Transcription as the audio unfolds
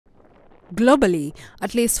Globally,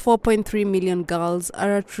 at least 4.3 million girls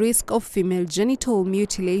are at risk of female genital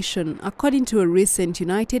mutilation, according to a recent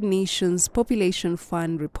United Nations Population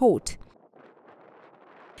Fund report.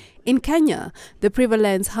 In Kenya, the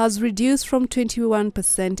prevalence has reduced from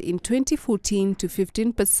 21% in 2014 to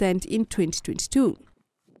 15% in 2022.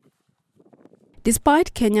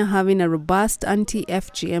 Despite Kenya having a robust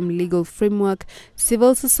anti-FGM legal framework,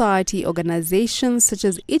 civil society organizations such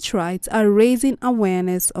as Each Rights are raising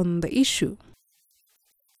awareness on the issue.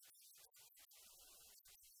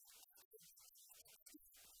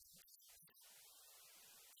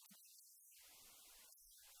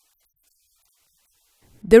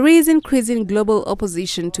 There is increasing global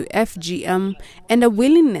opposition to FGM and a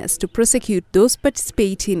willingness to prosecute those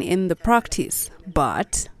participating in the practice,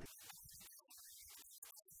 but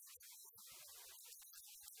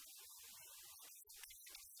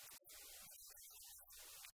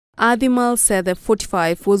Adimal said that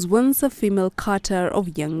 45 was once a female cutter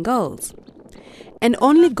of young girls and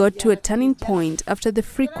only got to a turning point after the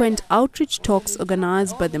frequent outreach talks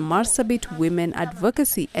organized by the Marsabit Women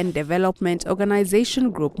Advocacy and Development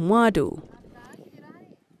Organization Group MWADO.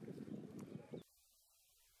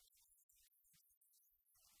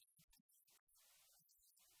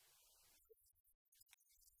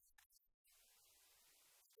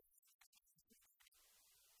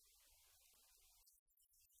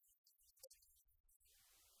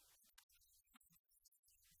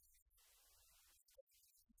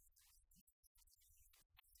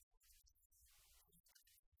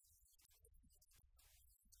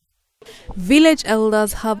 Village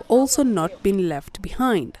elders have also not been left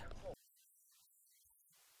behind.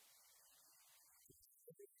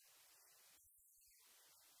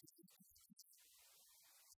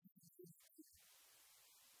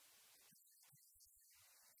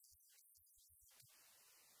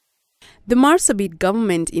 The Marsabit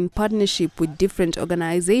government, in partnership with different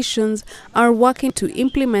organizations, are working to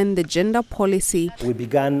implement the gender policy. We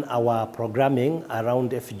began our programming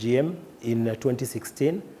around FGM in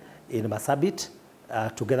 2016 in Marsabit,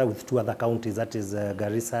 together with two other counties, that is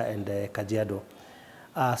Garissa and Kajiado.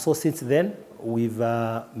 So since then, we've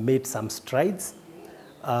made some strides.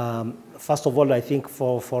 First of all, I think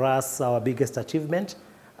for us, our biggest achievement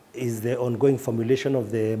is the ongoing formulation of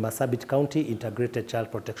the Marsabit County Integrated Child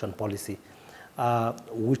Protection Policy,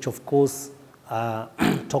 which of course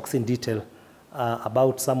talks in detail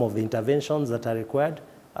about some of the interventions that are required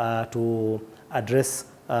to address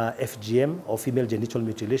FGM or female genital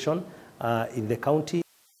mutilation in the county.